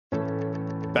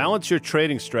Balance your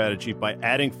trading strategy by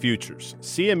adding futures.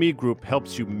 CME Group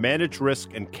helps you manage risk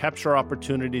and capture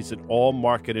opportunities in all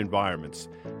market environments.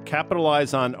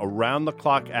 Capitalize on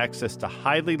around-the-clock access to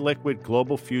highly liquid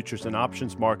global futures and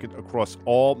options market across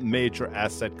all major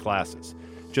asset classes.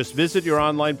 Just visit your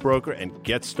online broker and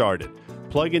get started.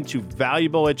 Plug into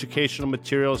valuable educational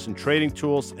materials and trading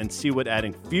tools and see what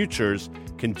adding futures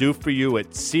can do for you at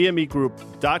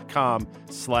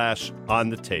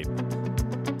cmegroup.com/on-the-tape.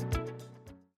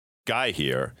 Guy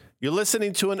here. You're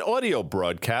listening to an audio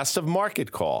broadcast of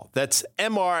Market Call. That's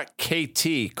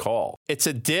MRKT Call. It's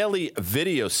a daily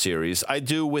video series I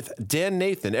do with Dan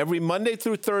Nathan every Monday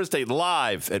through Thursday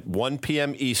live at 1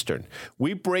 p.m. Eastern.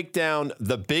 We break down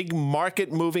the big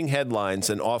market-moving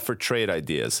headlines and offer trade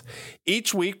ideas.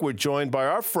 Each week, we're joined by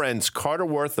our friends Carter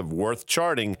Worth of Worth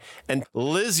Charting and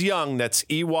Liz Young, that's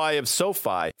EY of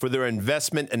SoFi, for their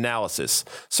investment analysis.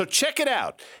 So check it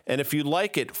out. And if you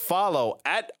like it, follow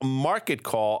at Market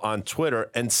Call on Twitter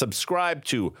and subscribe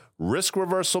to Risk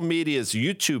Reversal Media's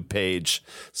YouTube page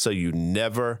so you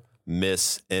never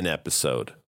miss an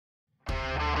episode. A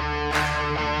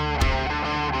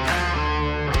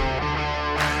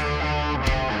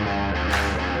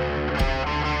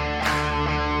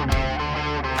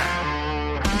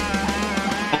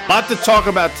lot to talk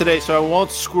about today, so I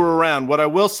won't screw around. What I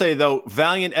will say, though,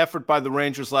 valiant effort by the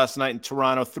Rangers last night in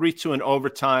Toronto, 3-2 in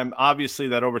overtime. Obviously,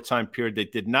 that overtime period, they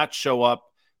did not show up.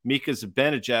 Mika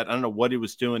Zibanejad, I don't know what he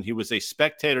was doing. He was a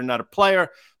spectator, not a player.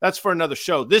 That's for another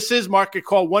show. This is Market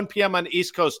Call, 1 p.m. on the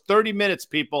East Coast, 30 minutes,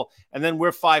 people, and then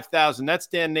we're 5,000. That's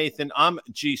Dan Nathan. I'm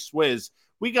G Swizz.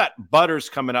 We got Butters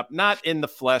coming up, not in the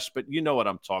flesh, but you know what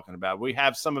I'm talking about. We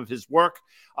have some of his work.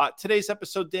 Today's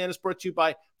episode, Dan, is brought to you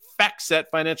by FactSet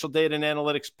Financial Data and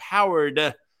Analytics,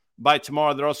 powered by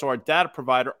Tomorrow. They're also our data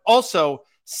provider. Also,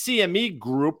 CME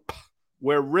Group,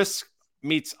 where risk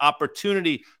meets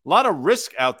opportunity. A lot of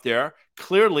risk out there,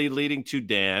 clearly leading to,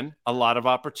 Dan, a lot of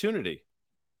opportunity.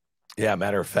 Yeah,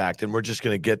 matter of fact. And we're just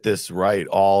going to get this right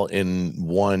all in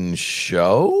one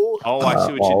show. Oh, I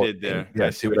see what you did there. Yeah,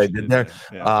 I see what I did there.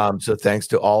 Yeah. So thanks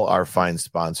to all our fine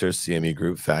sponsors, CME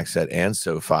Group, FactSet, and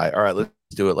SoFi. All right, let's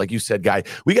do it. Like you said, Guy,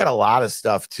 we got a lot of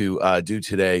stuff to do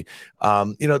today.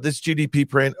 This GDP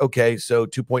print, okay, so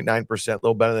 2.9%, a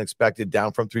little better than expected,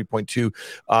 down from 3.2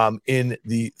 in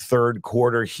the third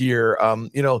quarter here.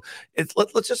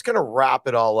 Let's just kind of wrap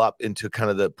it all up into kind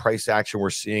of the price action we're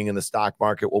seeing in the stock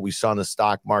market, what we saw in the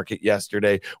stock market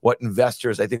yesterday, what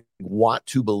investors, I think, want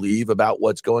to believe about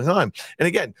what's going on. And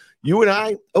again, you and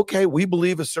I, okay, we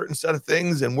believe a certain set of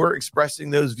things, and we're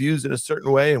expressing those views in a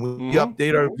certain way, and we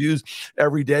update our views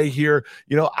every day here.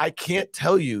 I can't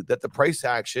tell you that the price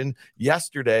action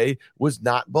yesterday was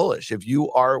not bullish. If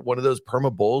you are one of those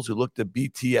perma bulls who looked at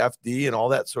BTFD and all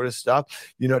that sort of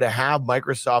stuff, to have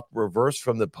Microsoft reverse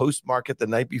from the post market the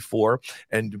night before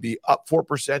and to be up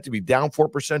 4%, to be down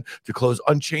 4%, to close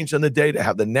unchanged on the day, to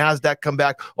have the NASDAQ come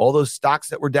back, all those stocks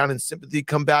that were down in sympathy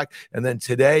come back. And then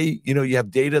today, you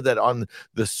have data that on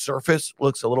the surface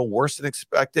looks a little worse than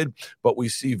expected, but we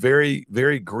see very,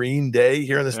 very green day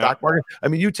here in the stock market. I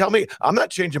mean, you tell me, I'm not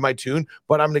changing my tune,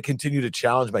 but I'm going to continue to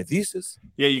challenge my thesis.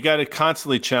 Yeah, you got to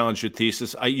constantly challenge your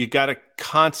thesis. You got to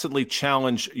constantly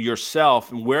challenge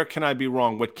yourself. And where can I be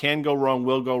wrong? What can go wrong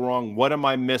will go wrong. What am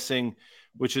I missing?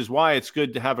 Which is why it's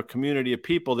good to have a community of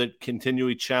people that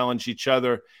continually challenge each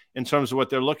other in terms of what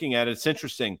they're looking at. It's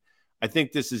interesting. I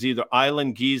think this is either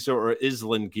Island Giza or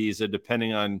Island Giza,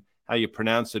 depending on how you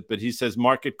pronounce it. But he says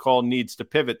Market Call needs to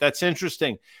pivot. That's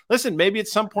interesting. Listen, maybe at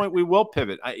some point we will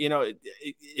pivot.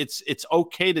 It's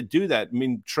okay to do that. I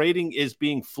mean, trading is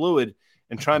being fluid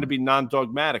and trying to be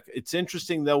non-dogmatic. It's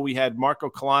interesting, though. We had Marko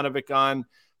Kolanovic on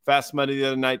Fast Money the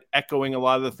other night, echoing a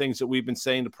lot of the things that we've been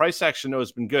saying. The price action, though,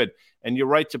 has been good. And you're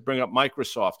right to bring up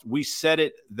Microsoft. We said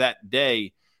it that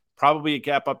day, probably a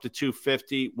gap up to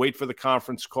 250, wait for the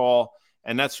conference call.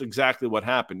 And that's exactly what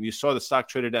happened. You saw the stock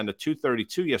traded down to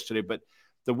 232 yesterday, but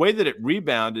the way that it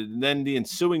rebounded and then the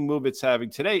ensuing move it's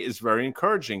having today is very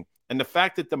encouraging. And the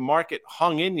fact that the market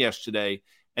hung in yesterday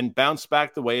and bounced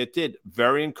back the way it did,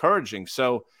 very encouraging.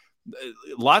 So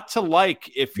a lot to like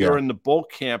if you're in the bull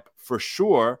camp for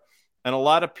sure. And a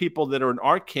lot of people that are in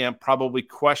our camp probably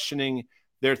questioning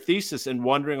their thesis and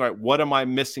wondering, all right, what am I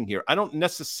missing here? I don't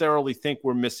necessarily think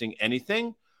we're missing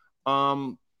anything.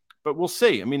 But we'll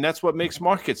see. I mean, that's what makes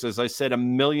markets, as I said a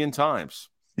million times.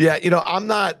 Yeah, I'm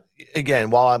not, again,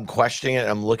 while I'm questioning it,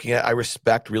 I'm looking at, I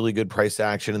respect really good price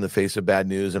action in the face of bad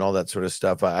news and all that sort of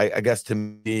stuff. I guess to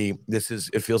me,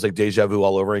 it feels like deja vu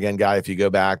all over again, Guy. If you go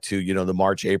back to, the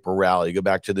March, April rally, you go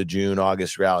back to the June,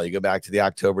 August rally, you go back to the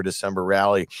October, December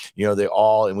rally, they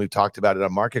all, and we've talked about it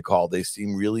on Market Call, they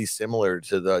seem really similar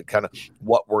to the kind of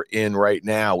what we're in right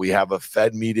now. We have a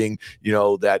Fed meeting,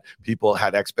 that people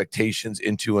had expectations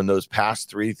into in those past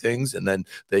three things. And then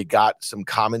they got some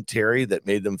commentary that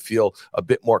made them feel a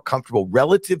bit more comfortable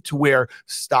relative to where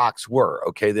stocks were.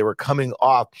 Okay. They were coming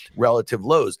off relative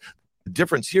lows. The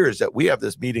difference here is that we have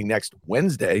this meeting next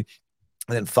Wednesday,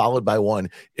 and then followed by one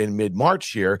in mid-March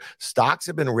here. Stocks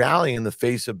have been rallying in the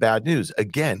face of bad news.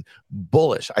 Again,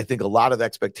 bullish. I think a lot of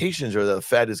expectations are that the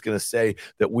Fed is going to say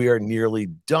that we are nearly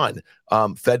done.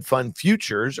 Fed fund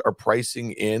futures are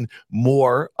pricing in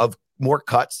more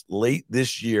cuts late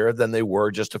this year than they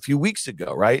were just a few weeks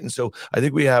ago, right? And so I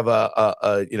think we have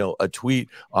a tweet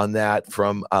on that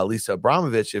from Lisa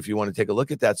Abramovich, if you want to take a look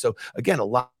at that. So again, a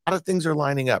lot of things are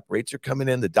lining up. Rates are coming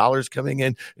in, the dollar's coming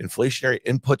in, inflationary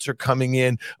inputs are coming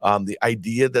in. The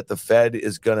idea that the Fed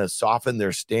is going to soften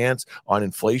their stance on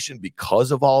inflation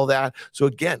because of all of that. So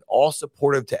again, all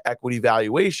supportive to equity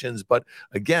valuations. But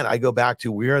again, I go back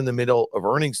to, we're in the middle of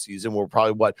earnings season. We're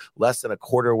probably less than a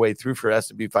quarter way through for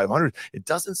S&P 500. It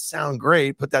doesn't sound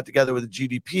great. Put that together with the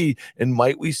GDP, and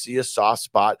might we see a soft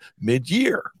spot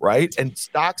mid-year, right? And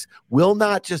stocks will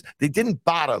not they didn't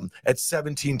bottom at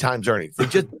 17 times earnings. They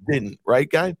just didn't, right,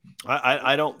 Guy?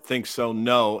 I don't think so,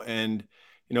 no. And,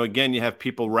 again, you have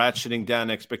people ratcheting down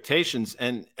expectations.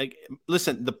 And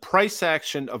listen, the price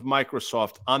action of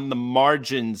Microsoft on the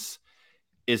margins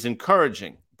is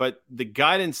encouraging, but the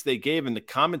guidance they gave and the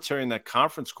commentary in that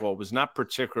conference call was not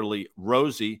particularly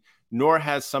rosy, nor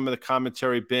has some of the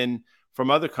commentary been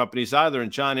from other companies either. And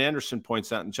John Anderson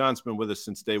points out, and John's been with us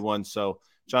since day one, so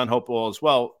John Hopewell as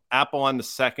well. Apple on the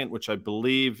 2nd, which I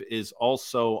believe is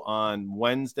also on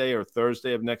Wednesday or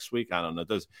Thursday of next week. I don't know.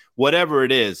 Whatever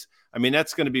it is, I mean,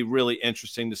 that's going to be really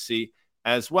interesting to see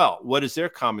as well. What is their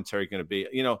commentary going to be?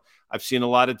 I've seen a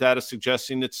lot of data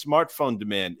suggesting that smartphone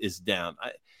demand is down.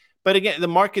 But again, the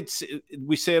markets,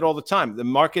 we say it all the time, the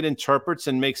market interprets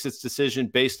and makes its decision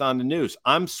based on the news.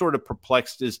 I'm sort of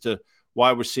perplexed as to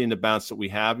why we're seeing the bounce that we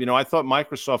have. I thought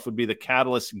Microsoft would be the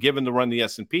catalyst, given the run the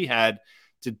S&P had,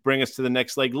 to bring us to the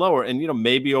next leg lower. And,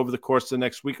 maybe over the course of the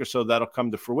next week or so, that'll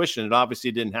come to fruition. It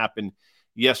obviously didn't happen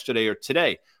yesterday or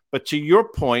today. But to your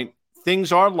point,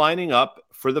 things are lining up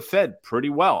for the Fed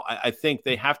pretty well. I think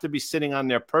they have to be sitting on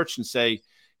their perch and say,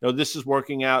 this is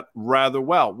working out rather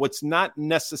well. What's not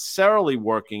necessarily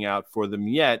working out for them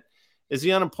yet is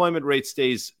the unemployment rate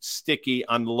stays sticky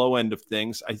on the low end of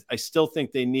things. I still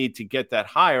think they need to get that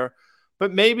higher.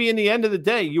 But maybe in the end of the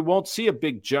day, you won't see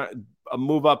a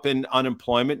move up in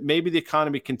unemployment. Maybe the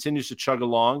economy continues to chug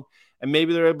along, and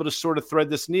maybe they're able to sort of thread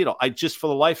this needle. I just, for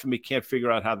the life of me, can't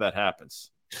figure out how that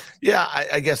happens. Yeah,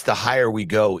 I guess the higher we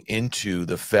go into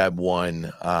the Feb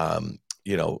 1,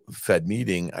 Fed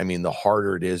meeting, I mean, the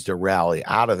harder it is to rally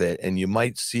out of it. And you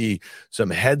might see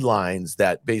some headlines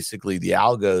that basically the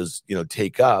algos,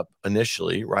 take up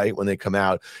initially, right? When they come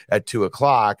out at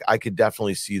 2:00, I could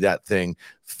definitely see that thing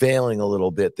failing a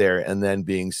little bit there and then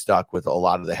being stuck with a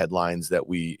lot of the headlines that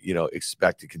we,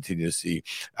 expect to continue to see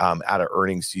out of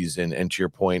earnings season. And to your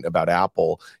point about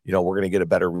Apple, we're going to get a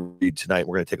better read tonight.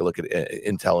 We're going to take a look at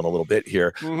Intel in a little bit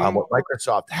here. What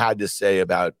Microsoft had to say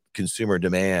about consumer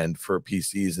demand for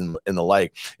PCs and the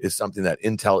like is something that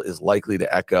Intel is likely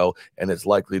to echo, and it's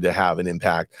likely to have an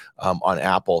impact on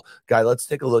Apple. Guy, let's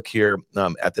take a look here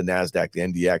at the NASDAQ, the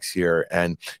NDX here.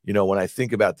 And, when I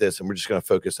think about this, and we're just going to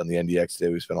focus on the NDX today,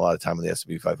 we spent a lot of time on the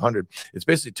S&P 500. It's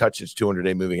basically touched its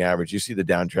 200-day moving average. You see the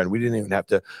downtrend. We didn't even have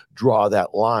to draw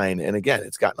that line. And again,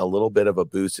 it's gotten a little bit of a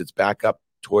boost. It's back up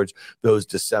towards those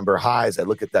December highs. I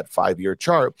look at that 5-year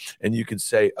chart and you can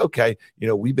say, okay,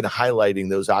 we've been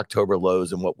highlighting those October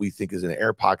lows and what we think is an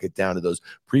air pocket down to those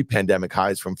pre-pandemic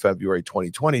highs from February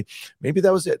 2020. Maybe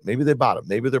that was it. Maybe they bottomed.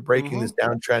 Maybe they're breaking this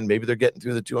downtrend. Maybe they're getting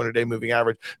through the 200-day moving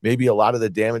average. Maybe a lot of the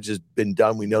damage has been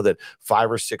done. We know that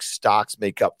 5 or 6 stocks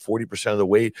make up 40% of the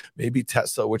weight. Maybe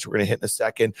Tesla, which we're going to hit in a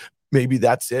second, maybe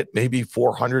that's it. Maybe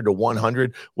 400 to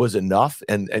 100 was enough.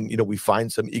 And we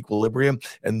find some equilibrium,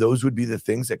 and those would be the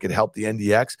things that could help the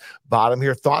NDX bottom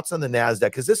here. Thoughts on the NASDAQ?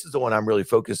 Because this is the one I'm really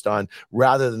focused on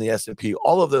rather than the S&P.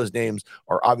 All of those names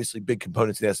are obviously big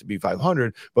components in the S&P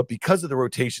 500, but because of the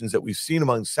rotations that we've seen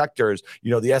among sectors,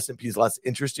 the S&P is less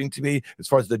interesting to me as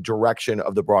far as the direction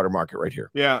of the broader market right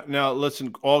here. Yeah. Now,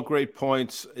 listen, all great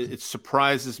points. It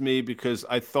surprises me because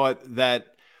I thought that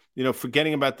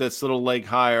forgetting about this little leg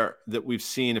higher that we've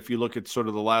seen, if you look at sort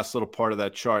of the last little part of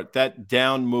that chart, that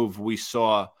down move we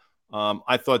saw,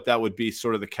 I thought that would be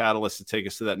sort of the catalyst to take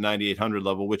us to that 9,800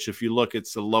 level, which if you look,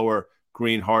 it's the lower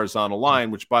green horizontal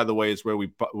line, which, by the way, is where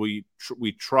we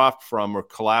troughed from or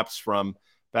collapsed from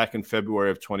back in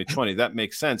February of 2020. That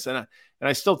makes sense. And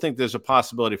I still think there's a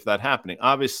possibility for that happening.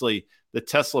 Obviously, the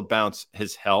Tesla bounce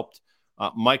has helped.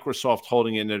 Microsoft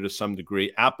holding in there to some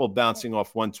degree. Apple bouncing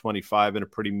off 125 in a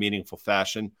pretty meaningful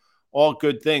fashion. All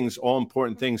good things, all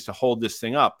important things to hold this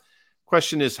thing up.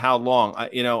 Question is how long?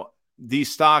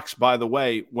 These stocks, by the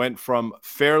way, went from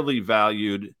fairly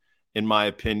valued, in my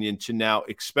opinion, to now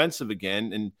expensive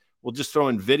again. And we'll just throw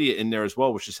NVIDIA in there as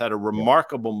well, which has had a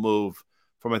remarkable move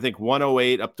from, I think,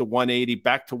 108 up to 180,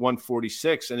 back to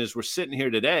 146. And as we're sitting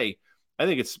here today, I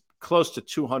think it's close to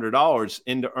 $200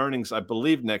 into earnings, I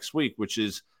believe, next week, which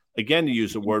is, again, to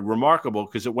use the word remarkable,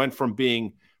 because it went from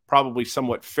being probably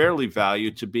somewhat fairly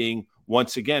valued to being,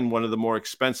 once again, one of the more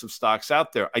expensive stocks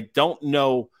out there. I don't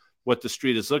know what the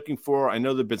street is looking for. I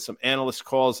know there have been some analyst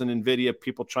calls in NVIDIA,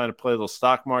 people trying to play a little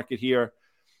stock market here.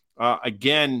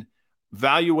 Again,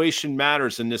 valuation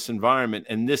matters in this environment,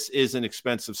 and this is an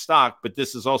expensive stock, but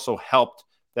this has also helped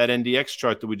that NDX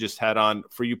chart that we just had on.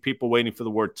 For you people waiting for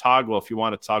the word toggle, if you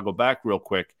want to toggle back real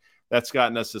quick, that's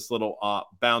gotten us this little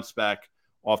bounce back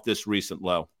off this recent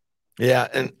low. Yeah,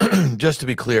 and just to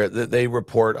be clear, they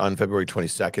report on February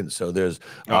 22nd. So there's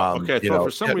okay. For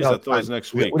some reason, I thought it was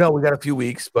next week. No, we got a few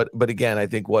weeks, but again, I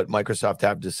think what Microsoft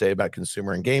have to say about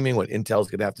consumer and gaming, what Intel's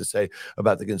going to have to say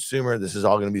about the consumer, this is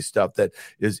all going to be stuff that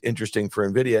is interesting for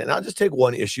NVIDIA. And I'll just take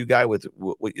one issue, Guy, with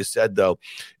what you said, though,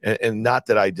 and not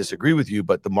that I disagree with you,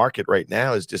 but the market right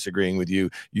now is disagreeing with you.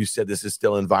 You said this is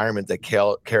still an environment that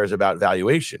cares about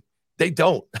valuation. They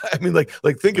don't. I mean,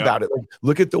 think about it. Like,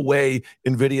 look at the way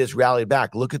NVIDIA's rallied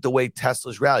back. Look at the way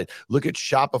Tesla's rallied. Look at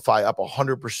Shopify up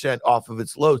 100% off of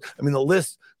its lows. I mean, the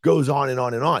list goes on and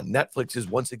on and on. Netflix is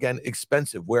once again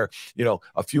expensive, where,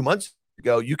 a few months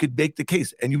ago, you could make the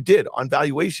case, and you did, on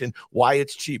valuation, why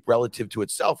it's cheap relative to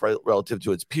itself, right? Relative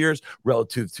to its peers,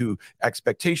 relative to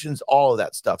expectations, all of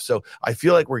that stuff. So I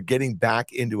feel like we're getting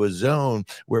back into a zone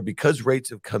where, because rates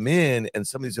have come in and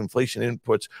some of these inflation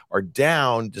inputs are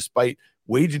down, despite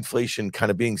wage inflation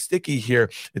kind of being sticky here,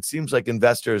 it seems like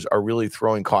investors are really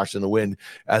throwing caution in the wind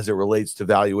as it relates to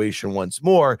valuation once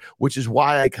more, which is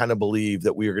why I kind of believe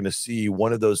that we are going to see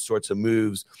one of those sorts of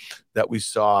moves that we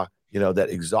saw, that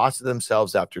exhausted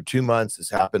themselves after 2 months. This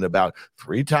happened about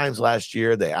 3 times last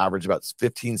year. They averaged about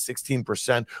 15,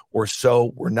 16% or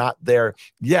so. We're not there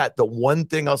yet. The one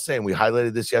thing I'll say, and we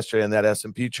highlighted this yesterday on that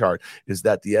S&P chart, is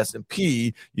that the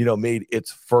S&P, made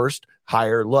its first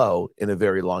higher low in a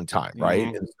very long time, right?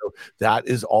 And so that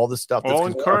is all the stuff that's all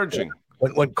encouraging.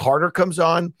 When Carter comes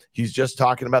on, he's just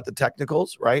talking about the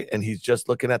technicals, right? And he's just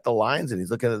looking at the lines, and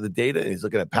he's looking at the data, and he's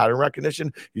looking at pattern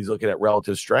recognition. He's looking at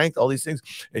relative strength, all these things.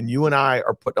 And you and I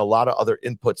are putting a lot of other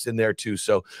inputs in there too.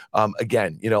 So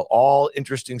again, all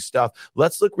interesting stuff.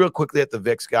 Let's look real quickly at the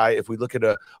VIX, Guy. If we look at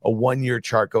a 1-year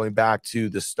chart going back to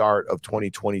the start of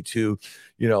 2022,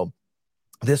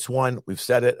 this one, we've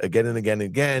said it again and again and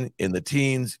again, in the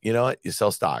teens, you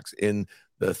sell stocks. In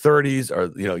the 30s,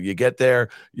 or you get there,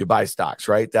 you buy stocks,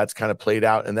 right? That's kind of played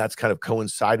out, and that's kind of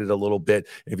coincided a little bit.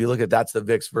 If you look at, that's the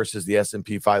VIX versus the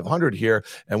S&P 500 here,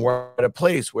 and we're at a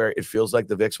place where it feels like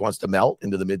the VIX wants to melt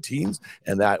into the mid-teens,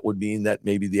 and that would mean that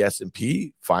maybe the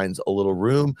S&P finds a little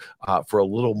room for a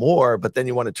little more, but then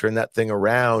you want to turn that thing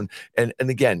around. And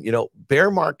again, bear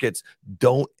markets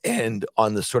don't end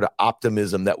on the sort of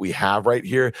optimism that we have right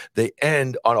here. They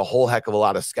end on a whole heck of a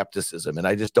lot of skepticism, and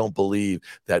I just don't believe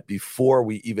that before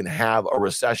we even have a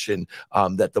recession,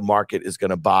 that the market is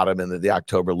going to bottom and that the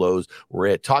October lows were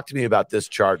it. Talk to me about this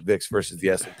chart, VIX versus the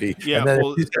S&P. Yeah, and then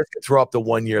these guys can throw up the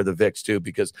 1 year of the VIX too,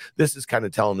 because this is kind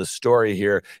of telling the story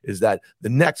here, is that the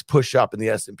next push up in the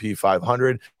S&P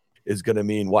 500 is going to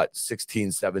mean what?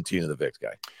 16, 17 of the VIX,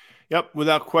 Guy. Yep,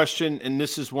 without question. And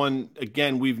this is one,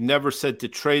 again, we've never said to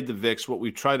trade the VIX. What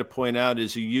we try to point out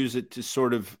is you use it to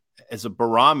sort of as a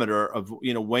barometer of,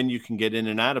 when you can get in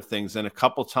and out of things. And a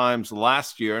couple times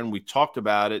last year, and we talked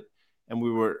about it, and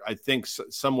we were, I think,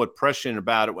 somewhat prescient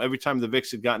about it. Every time the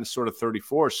VIX had gotten to sort of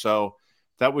 34, so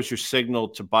that was your signal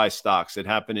to buy stocks. It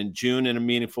happened in June in a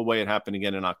meaningful way. It happened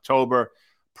again in October.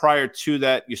 Prior to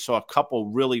that, you saw a couple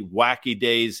really wacky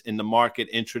days in the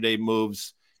market, intraday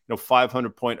moves,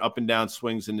 500-point up and down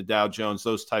swings in the Dow Jones,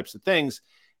 those types of things.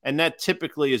 And that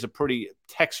typically is a pretty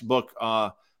textbook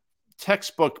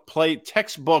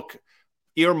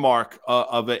earmark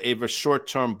of a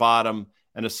short-term bottom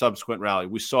and a subsequent rally.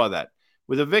 We saw that.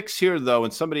 With the VIX here, though,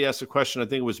 and somebody asked a question, I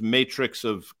think it was Matrix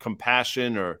of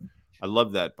Compassion, or I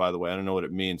love that, by the way. I don't know what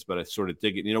it means, but I sort of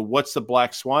dig it. What's the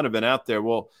black swan event out there?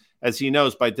 Well, as he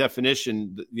knows, by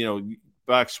definition,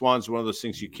 black swans are one of those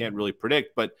things you can't really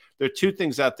predict. But there are two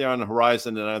things out there on the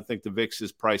horizon that I think the VIX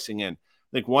is pricing in.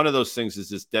 I think one of those things is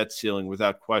this debt ceiling,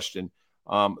 without question.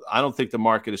 I don't think the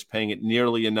market is paying it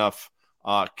nearly enough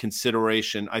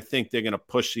consideration. I think they're going to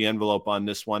push the envelope on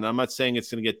this one. I'm not saying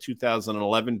it's going to get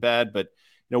 2011 bad, but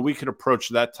we could approach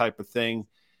that type of thing.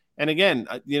 And again,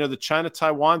 the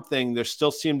China-Taiwan thing, there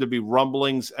still seem to be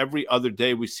rumblings. Every other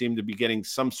day we seem to be getting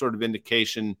some sort of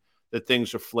indication that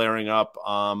things are flaring up.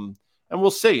 And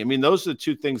we'll see. I mean, those are the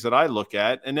two things that I look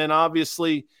at. And then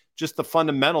obviously just the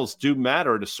fundamentals do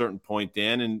matter at a certain point,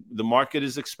 Dan, and the market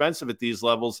is expensive at these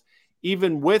levels,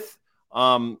 even with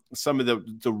some of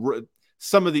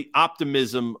the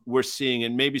optimism we're seeing,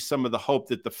 and maybe some of the hope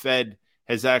that the Fed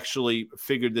has actually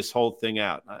figured this whole thing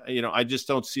out. I just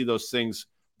don't see those things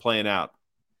playing out.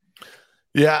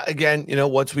 Yeah, again,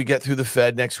 once we get through the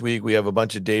Fed next week, we have a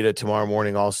bunch of data tomorrow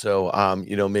morning also.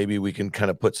 Maybe we can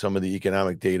kind of put some of the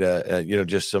economic data,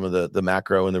 just some of the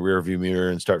macro in the rear view mirror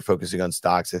and start focusing on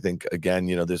stocks. I think, again,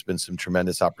 there's been some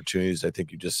tremendous opportunities. I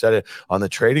think you just said it on the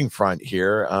trading front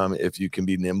here. If you can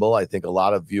be nimble, I think a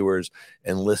lot of viewers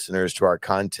and listeners to our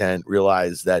content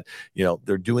realize that,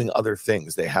 they're doing other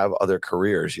things. They have other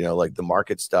careers, like the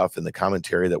market stuff and the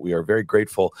commentary that we are very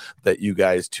grateful that you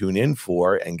guys tune in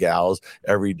for, and gals,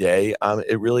 every day.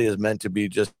 It really is meant to be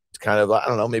just kind of, I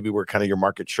don't know, maybe we're kind of your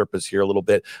market Sherpas here a little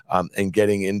bit, and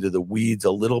getting into the weeds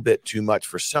a little bit too much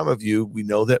for some of you. We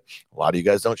know that a lot of you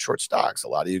guys don't short stocks. A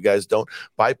lot of you guys don't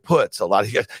buy puts. A lot of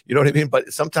you guys, you know what I mean?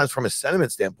 But sometimes from a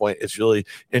sentiment standpoint, it's really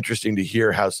interesting to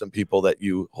hear how some people that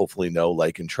you hopefully know,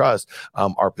 like, and trust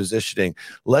are positioning.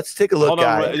 Let's take a look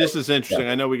at this is interesting.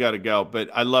 Yeah. I know we got to go, but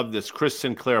I love this. Chris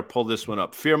Sinclair pulled this one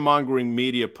up. Fear-mongering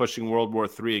media pushing World War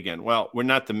III again. Well, we're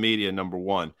not the media, number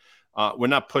one. We're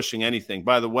not pushing anything.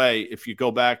 By the way, if you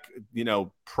go back,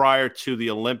 prior to the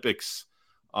Olympics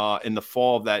in the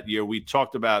fall of that year, we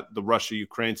talked about the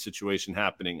Russia-Ukraine situation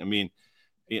happening. I mean,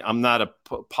 I'm not a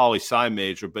poli-sci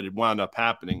major, but it wound up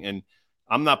happening. And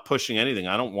I'm not pushing anything.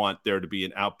 I don't want there to be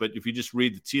an out. But if you just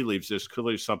read the tea leaves, there's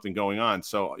clearly something going on.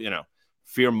 So,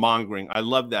 fear-mongering. I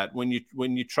love that. When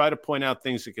you try to point out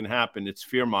things that can happen, it's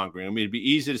fear-mongering. I mean, it'd be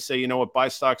easy to say, buy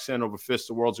stocks hand over fist.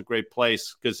 The world's a great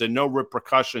place, because there are no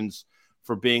repercussions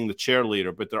for being the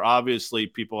cheerleader. But there are obviously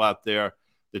people out there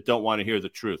that don't want to hear the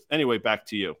truth. Anyway, back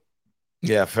to you.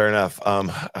 Yeah, fair enough.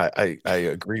 I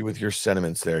agree with your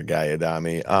sentiments there, Guy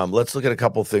Adami. Let's look at a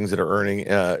couple of things that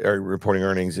are reporting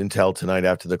earnings. Intel tonight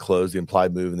after the close. The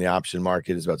implied move in the option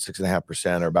market is about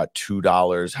 6.5%, or about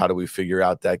 $2. How do we figure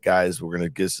out that, guys? We're going to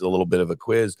give a little bit of a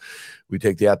quiz. We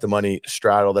take the at-the-money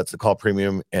straddle, that's the call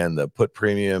premium, and the put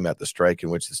premium at the strike in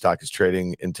which the stock is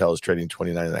trading. Intel is trading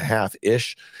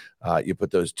 29.5-ish. You put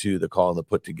those two, the call and the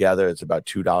put together, it's about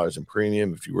 $2 in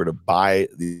premium. If you were to buy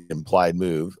the implied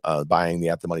move, buying the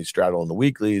at-the-money straddle in the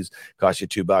weeklies, cost you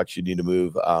 $2. You need to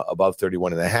move above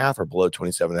 31.5 or below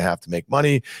 27.5 to make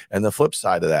money. And the flip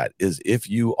side of that is, if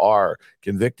you are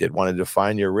convicted, want to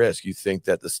define your risk, you think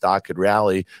that the stock could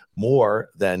rally more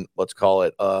than, let's call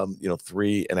it,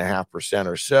 3.5%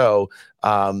 or so,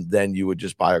 then you would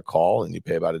just buy a call and you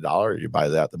pay about $1. You buy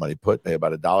the money put, pay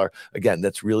about $1. Again,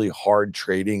 that's really hard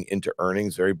trading into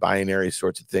earnings, very binary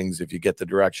sorts of things. If you get the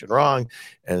direction wrong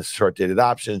and short dated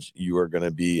options, you are going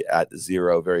to be at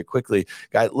zero very quickly.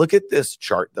 Guys, look at this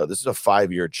chart though. This is a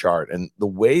 5-year chart, and the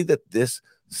way that this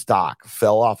stock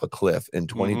fell off a cliff in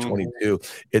 2022.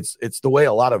 It's the way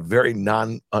a lot of very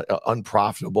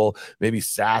unprofitable, maybe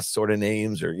SaaS sort of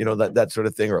names, or that sort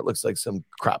of thing, or it looks like some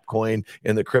crap coin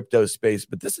in the crypto space.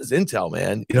 But this is Intel,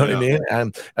 man. You know what I mean?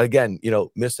 And again,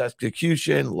 missed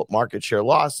execution, market share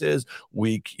losses,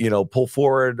 weak, pull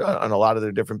forward on a lot of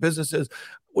their different businesses.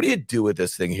 What do you do with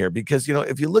this thing here? Because,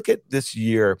 if you look at this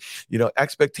year,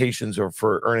 expectations are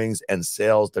for earnings and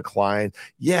sales decline.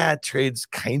 Yeah, it trades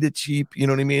kind of cheap, you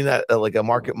know what I mean? Like a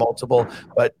market multiple.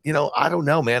 But, I don't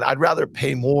know, man. I'd rather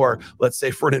pay more, let's say,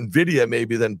 for an NVIDIA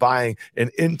maybe than buying an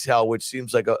Intel, which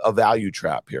seems like a value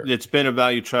trap here. It's been a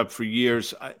value trap for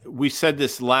years. We said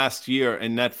this last year,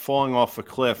 and that falling off a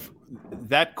cliff,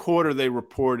 that quarter they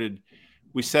reported,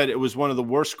 we said it was one of the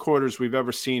worst quarters we've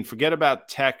ever seen. Forget about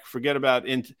tech, forget about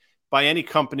by any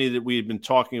company that we had been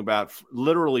talking about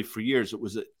literally for years. It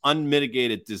was an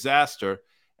unmitigated disaster,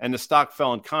 and the stock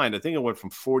fell in kind. I think it went from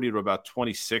 40 to about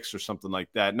 26 or something like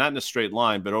that. Not in a straight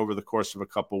line, but over the course of a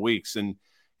couple of weeks. And,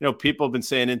 people have been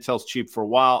saying Intel's cheap for a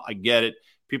while. I get it.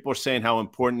 People are saying how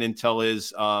important Intel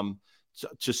is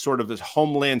to sort of this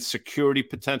homeland security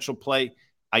potential play.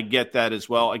 I get that as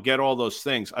well. I get all those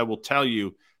things. I will tell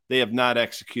you, they have not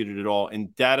executed at all.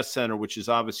 And data center, which is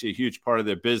obviously a huge part of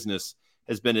their business,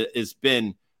 has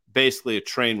been basically a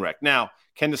train wreck. Now,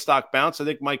 can the stock bounce? I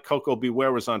think Mike Coco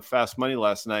Beware was on Fast Money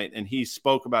last night, and he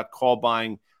spoke about call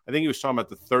buying. I think he was talking about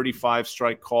the 35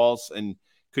 strike calls. And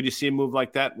could you see a move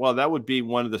like that? Well, that would be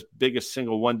one of the biggest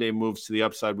single one-day moves to the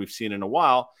upside we've seen in a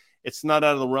while. It's not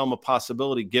out of the realm of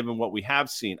possibility given what we have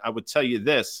seen. I would tell you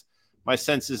this. My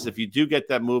sense is if you do get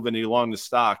that move and you long the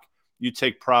stock, you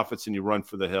take profits and you run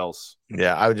for the hills.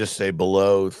 Yeah, I would just say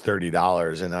below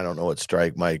 $30, and I don't know what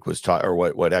strike Mike was talking or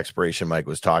what expiration Mike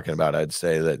was talking about. I'd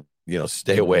say that,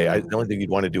 stay away. The only thing you'd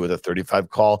want to do with a 35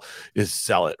 call is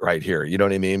sell it right here. You know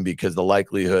what I mean? Because the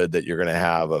likelihood that you're going to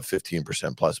have a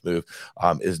 15% plus move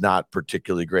is not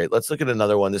particularly great. Let's look at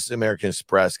another one. This is American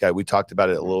Express, guy. We talked about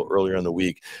it a little earlier in the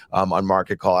week on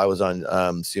Market Call. I was on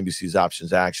CNBC's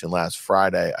Options Action last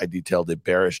Friday. I detailed a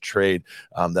bearish trade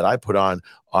that I put on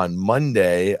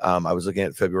Monday. I was looking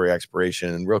at February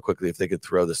expiration, and real quickly, if they could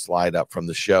throw the slide up from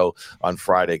the show on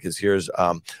Friday, because here's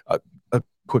a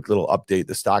quick little update.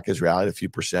 The stock has rallied a few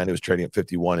percent. It was trading at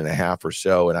 51.5 or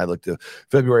so. And I looked at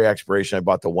February expiration. I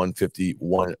bought the 150,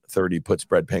 130 put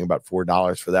spread, paying about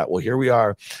 $4 for that. Well, here we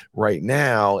are right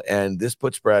now. And this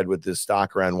put spread with this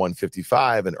stock around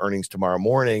 155 and earnings tomorrow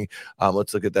morning.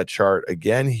 Let's look at that chart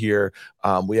again here.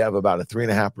 We have about a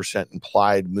 3.5%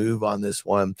 implied move on this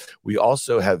one. We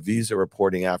also have Visa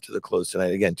reporting after the close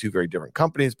tonight. Again, two very different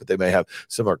companies, but they may have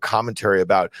similar commentary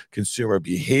about consumer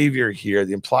behavior here.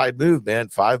 The implied move, man,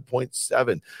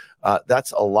 5.7.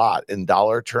 That's a lot in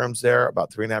dollar terms there,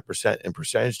 about 3.5% in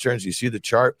percentage terms. You see the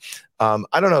chart.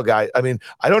 I don't know, guys. I mean,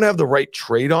 I don't have the right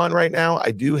trade on right now.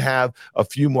 I do have a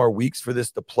few more weeks for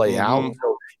this to play out.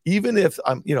 So even if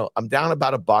I'm down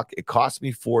about $1, it costs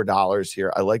me $4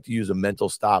 here. I like to use a mental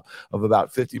stop of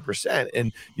about 50%.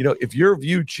 And, if your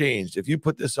view changed, if you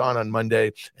put this on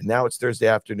Monday and now it's Thursday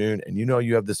afternoon and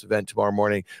you have this event tomorrow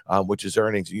morning, which is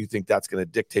earnings, and you think that's going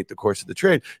to dictate the course of the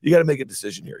trade, you got to make a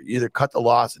decision here. You either cut the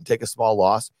loss and take a small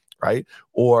loss, right?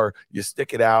 Or you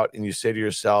stick it out and you say to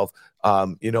yourself,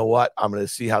 you know what? I'm going to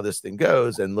see how this thing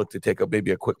goes and look to take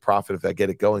maybe a quick profit if I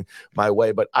get it going my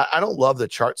way. But I don't love the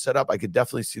chart setup. I could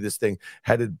definitely see this thing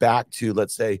headed back to,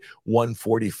 let's say,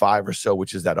 145 or so,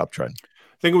 which is that uptrend.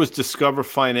 I think it was Discover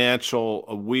Financial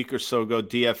a week or so ago,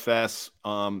 DFS.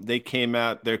 They came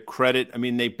out, their credit,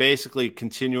 they basically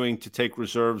continuing to take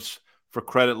reserves for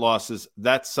credit losses.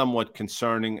 That's somewhat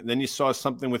concerning. And then you saw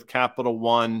something with Capital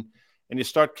One, and you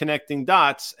start connecting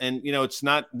dots, and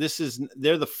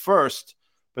they're the first,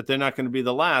 but they're not going to be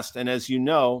the last. And as you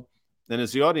know, and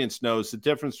as the audience knows, the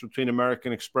difference between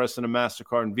American Express and a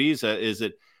MasterCard and Visa is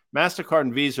that MasterCard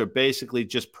and Visa basically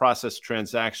just process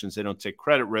transactions. They don't take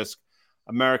credit risk.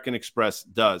 American Express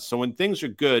does. So when things are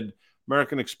good,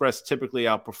 American Express typically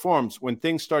outperforms. When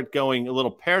things start going a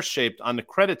little pear-shaped on the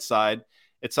credit side,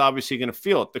 it's obviously going to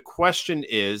feel it. The question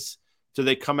is, do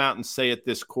they come out and say it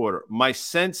this quarter? My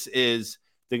sense is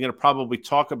they're going to probably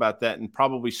talk about that and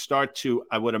probably start to,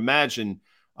 I would imagine,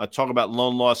 talk about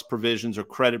loan loss provisions or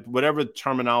credit, whatever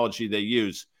terminology they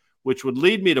use, which would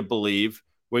lead me to believe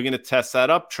we're going to test that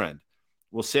uptrend.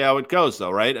 We'll see how it goes,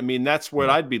 though, right? That's what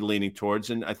I'd be leaning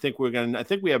towards. And I think we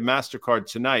have MasterCard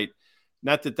tonight.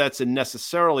 Not that that's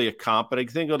necessarily a comp, but I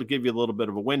think it'll give you a little bit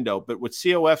of a window. But what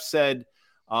COF said,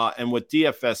 and what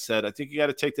DFS said, I think you got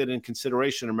to take that in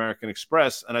consideration, American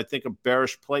Express. And I think a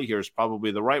bearish play here is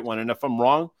probably the right one. And if I'm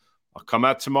wrong, I'll come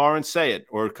out tomorrow and say it,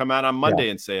 or come out on Monday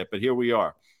and say it. But here we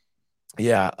are.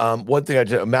 Yeah. One thing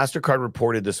MasterCard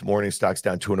reported this morning, stocks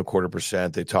down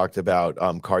 2.25%. They talked about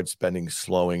card spending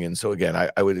slowing. And so again,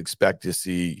 I would expect to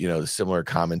see, similar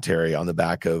commentary on the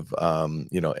back of,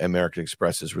 American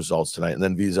Express's results tonight. And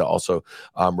then Visa also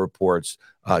reports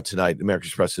tonight. American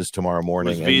Express is tomorrow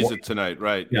morning. It was Visa tonight,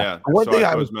 right? Yeah. One thing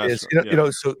I was is,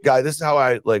 so guy, this is how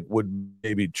I would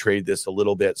maybe trade this a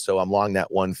little bit. So I'm long that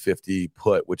 150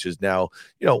 put, which is now,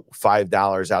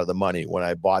 $5 out of the money. When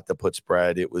I bought the put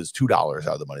spread, it was $2 out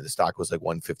of the money. The stock was like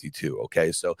 152.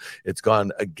 Okay. So it's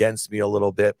gone against me a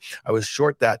little bit. I was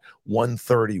short that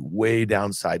 130 way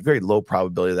downside, very low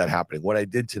probability of that happening. What I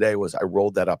did today was I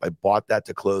rolled that up. I bought that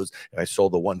to close and I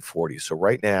sold the 140. So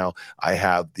right now I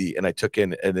have and I took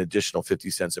in an additional 50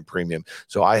 cents in premium.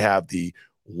 So I have the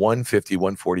 150,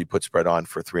 140 put spread on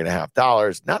for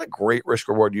 $3.50. Not a great risk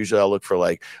reward. Usually I'll look for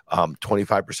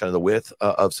 25% of the width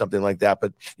of something like that.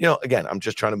 But, again, I'm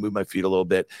just trying to move my feet a little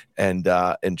bit and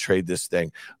trade this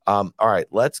thing. All right,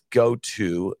 let's go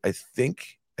to, I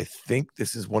think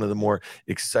this is one of the more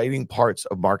exciting parts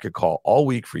of Market Call all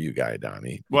week for you, Guy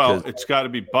Adami. Well, it's got to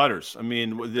be Butters.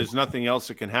 There's nothing else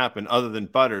that can happen other than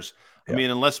Butters. I mean,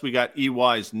 unless we got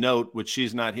EY's note, which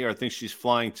she's not here. I think she's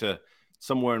flying to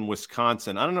somewhere in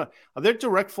Wisconsin. I don't know. Are there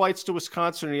direct flights to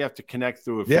Wisconsin, or you have to connect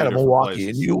through a few different Milwaukee. places?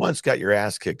 And you once got your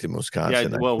ass kicked in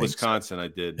Wisconsin. Yeah, well, Wisconsin, so. I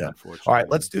did, unfortunately. All right,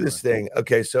 let's do this thing.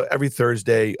 Okay, so every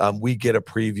Thursday, we get a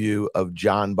preview of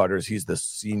John Butters. He's the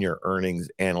senior earnings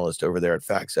analyst over there at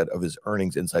FactSet of his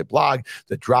Earnings Insight blog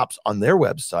that drops on their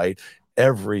website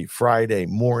every Friday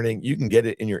morning. You can get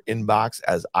it in your inbox,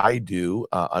 as I do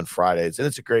on Fridays. And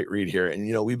it's a great read here.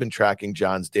 And, we've been tracking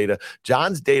John's data.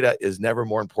 John's data is never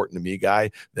more important to me,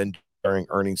 Guy, than during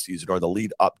earnings season or the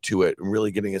lead up to it, and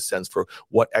really getting a sense for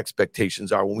what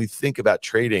expectations are. When we think about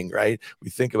trading, right,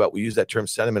 we use that term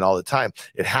sentiment all the time.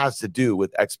 It has to do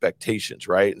with expectations,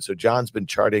 right? And so John's been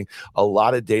charting a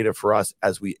lot of data for us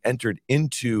as we entered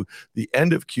into the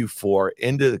end of Q4,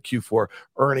 into the Q4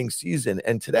 earnings season.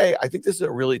 And today, I think this is a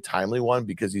really timely one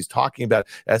because he's talking about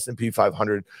S&P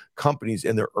 500 companies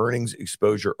and their earnings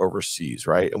exposure overseas,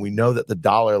 right? And we know that the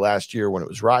dollar last year, when it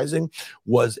was rising,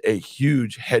 was a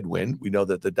huge headwind. We know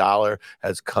that the dollar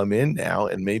has come in now,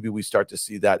 and maybe we start to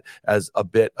see that as a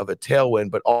bit of a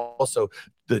tailwind, but also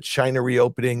the China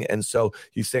reopening. And so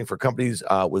he's saying for companies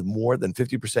with more than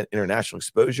 50% international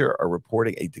exposure are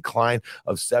reporting a decline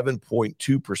of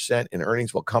 7.2% in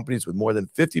earnings, while companies with more than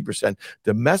 50%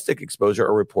 domestic exposure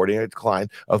are reporting a decline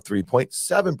of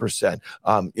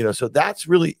 3.7%. So that's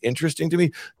really interesting to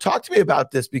me. Talk to me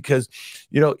about this because,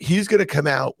 he's going to come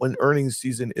out when earnings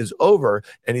season is over,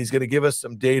 and he's going to give us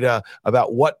some data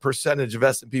about what percentage of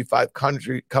S&P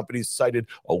 500 companies cited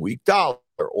a weak dollar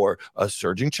or a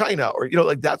surging China, or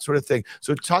like that sort of thing.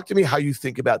 So talk to me how you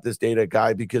think about this data,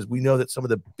 Guy, because we know that some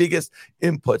of the biggest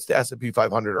inputs to S&P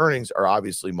 500 earnings are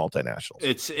obviously multinationals.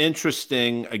 It's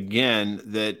interesting, again,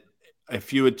 that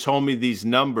if you had told me these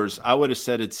numbers, I would have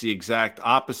said it's the exact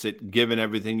opposite, given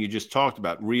everything you just talked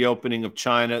about. Reopening of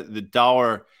China, the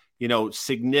dollar,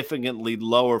 significantly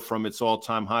lower from its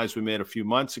all-time highs we made a few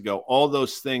months ago. All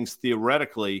those things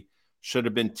theoretically should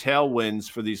have been tailwinds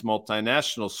for these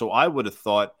multinationals. So I would have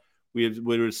thought we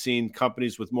would have seen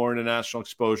companies with more international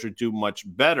exposure do much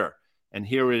better. And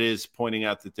here it is pointing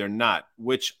out that they're not,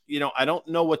 which, I don't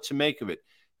know what to make of it.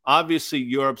 Obviously,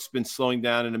 Europe's been slowing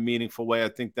down in a meaningful way. I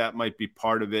think that might be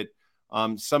part of it.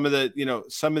 Some of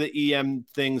the EM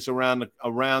things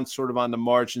around sort of on the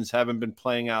margins haven't been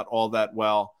playing out all that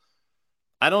well.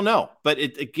 I don't know, but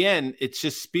it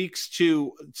just speaks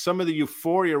to some of the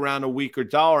euphoria around a weaker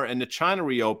dollar, and the China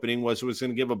reopening was going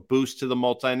to give a boost to the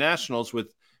multinationals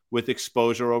with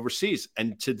exposure overseas.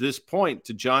 And to this point,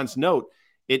 to John's note,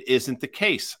 it isn't the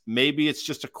case. Maybe it's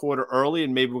just a quarter early,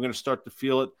 and maybe we're going to start to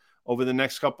feel it over the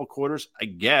next couple of quarters, I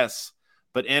guess.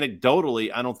 But anecdotally,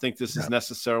 I don't think this is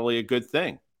necessarily a good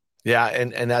thing. Yeah,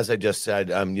 and as I just said,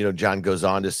 John goes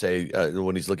on to say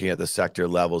when he's looking at the sector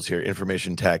levels here,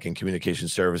 information tech and communication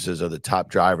services are the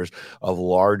top drivers of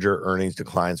larger earnings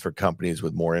declines for companies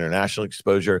with more international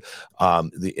exposure.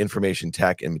 The information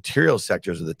tech and materials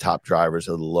sectors are the top drivers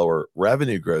of the lower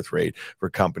revenue growth rate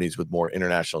for companies with more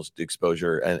international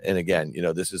exposure. And again,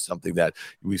 this is something that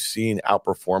we've seen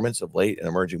outperformance of late in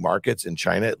emerging markets in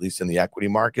China, at least in the equity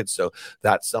markets. So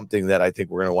that's something that I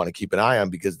think we're going to want to keep an eye on,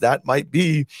 because that might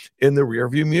be in the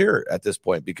rearview mirror at this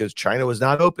point, because China was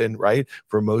not open, right,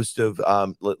 for most of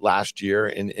last year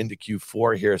and into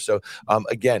Q4 here. So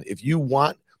again, if you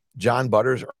want John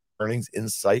Butters' Earnings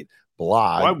Insight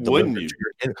blog, why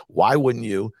wouldn't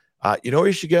you? You know where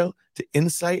you should go? To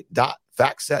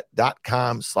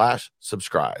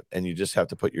insight.factset.com/subscribe. And you just have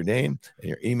to put your name and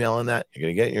your email in that. You're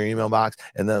going to get in your email box.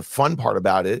 And the fun part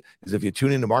about it is if you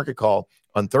tune into Market Call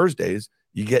on Thursdays,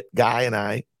 you get Guy and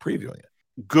I previewing it.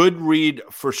 Good read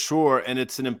for sure. And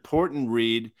it's an important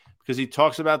read because he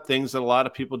talks about things that a lot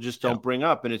of people just don't bring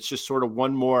up. And it's just sort of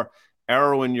one more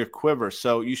arrow in your quiver.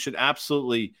 So you should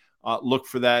absolutely look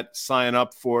for that, sign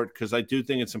up for it, because I do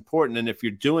think it's important. And if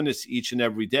you're doing this each and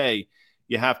every day,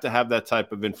 you have to have that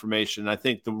type of information. And I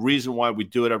think the reason why we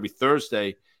do it every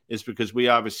Thursday is because we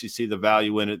obviously see the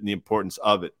value in it and the importance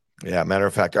of it. Yeah, matter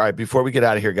of fact. All right, before we get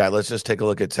out of here, Guy, let's just take a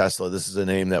look at Tesla. This is a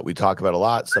name that we talk about a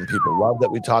lot. Some people love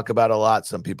that we talk about a lot.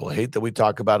 Some people hate that we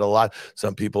talk about a lot.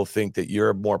 Some people think that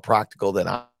you're more practical than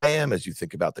I am as you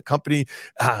think about the company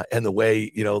and the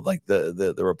way, like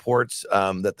the reports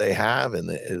that they have and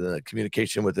the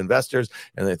communication with investors,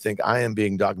 and they think I am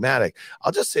being dogmatic.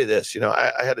 I'll just say this,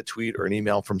 I had a tweet or an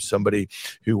email from somebody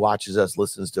who watches us,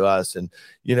 listens to us, and,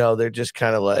 they're just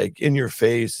kind of like in your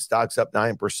face, stock's up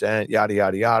 9%, yada,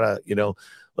 yada, yada.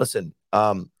 Listen,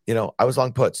 I was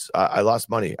long puts. I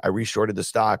lost money. I reshorted the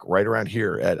stock right around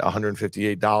here at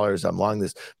 $158. I'm long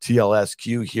this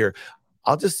TLSQ here.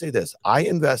 I'll just say this. I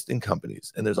invest in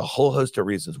companies, and there's a whole host of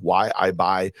reasons why I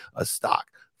buy a stock.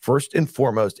 First and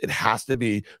foremost, it has to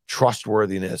be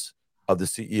trustworthiness of the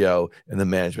CEO and the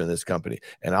management of this company.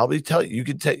 And I'll be telling you, you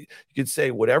could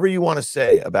say whatever you want to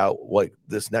say about what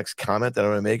this next comment that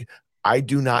I'm going to make. I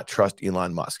do not trust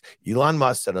Elon Musk. Elon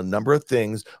Musk said a number of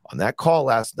things on that call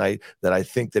last night that I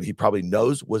think that he probably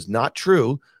knows was not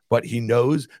true, but he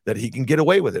knows that he can get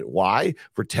away with it. Why?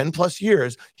 For 10 plus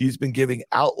years, he's been giving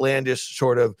outlandish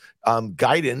sort of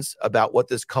guidance about what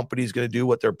this company is going to do,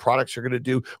 what their products are going to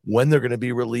do, when they're going to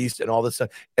be released, and all this stuff.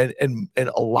 And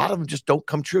a lot of them just don't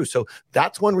come true. So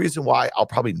that's one reason why I'll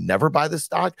probably never buy the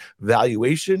stock.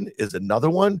 Valuation is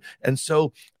another one. And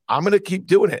so I'm going to keep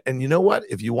doing it. And you know what?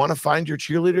 If you want to find your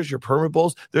cheerleaders, your permanent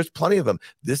bulls, there's plenty of them.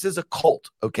 This is a cult,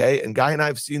 okay? And Guy and I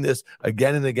have seen this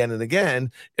again and again and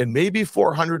again. And maybe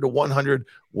 400 to 100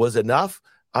 was enough.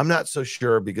 I'm not so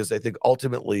sure, because I think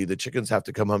ultimately the chickens have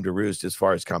to come home to roost as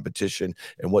far as competition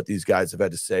and what these guys have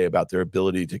had to say about their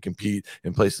ability to compete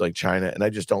in places like China. And I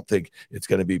just don't think it's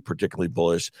going to be particularly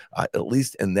bullish, at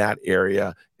least in that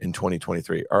area in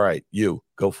 2023. All right, you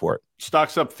go for it.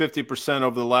 Stock's up 50%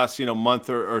 over the last month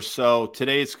or so.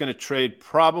 Today it's going to trade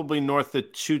probably north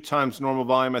of 2 times normal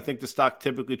volume. I think the stock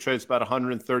typically trades about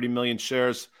 130 million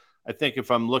shares. I think if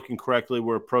I'm looking correctly,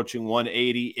 we're approaching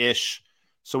 180-ish.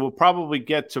 So we'll probably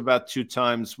get to about 2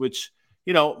 times, which,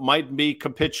 might be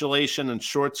capitulation and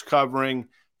shorts covering,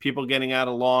 people getting out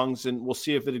of longs, and we'll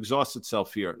see if it exhausts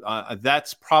itself here.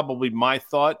 That's probably my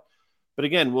thought. But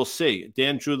again, we'll see.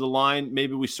 Dan drew the line.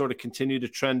 Maybe we sort of continue to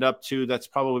trend up to, that's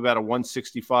probably about a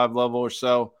 165 level or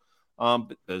so.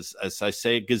 But as I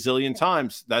say a gazillion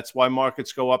times, that's why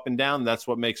markets go up and down. That's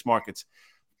what makes markets.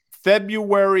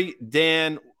 February,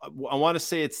 Dan, I want to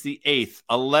say it's the 8th,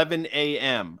 11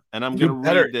 a.m. And I'm going to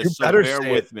read this, so bear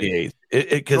with me.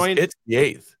 Because it's the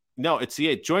 8th. No, it's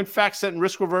the 8th. Join FactSet and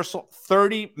Risk Reversal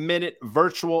 30-minute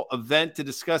virtual event to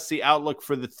discuss the outlook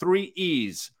for the 3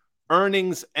 E's,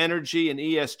 earnings, energy, and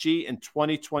ESG in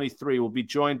 2023. We'll be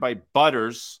joined by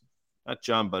Butters, not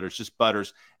John Butters, just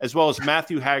Butters, as well as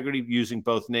Matthew Haggerty, using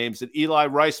both names, and Eli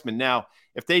Reisman. Now,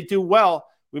 if they do well,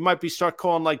 we might be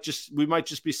we might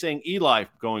just be saying Eli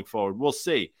going forward. We'll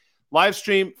see. Live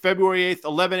stream February 8th,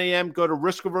 11 a.m. Go to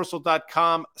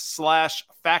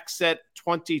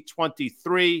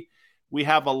riskreversal.com/FactSet2023. We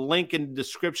have a link in the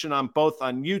description on both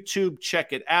on YouTube.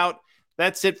 Check it out.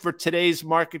 That's it for today's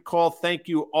market call. Thank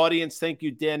you, audience. Thank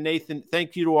you, Dan Nathan.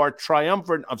 Thank you to our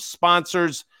triumvirate of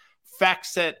sponsors,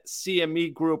 FactSet,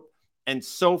 CME Group, and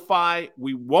SoFi.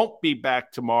 We won't be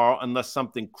back tomorrow unless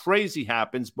something crazy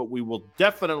happens, but we will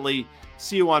definitely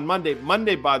see you on Monday.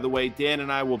 Monday, by the way, Dan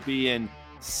and I will be in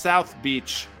South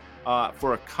Beach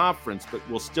for a conference, but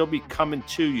we'll still be coming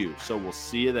to you. So we'll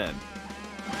see you then.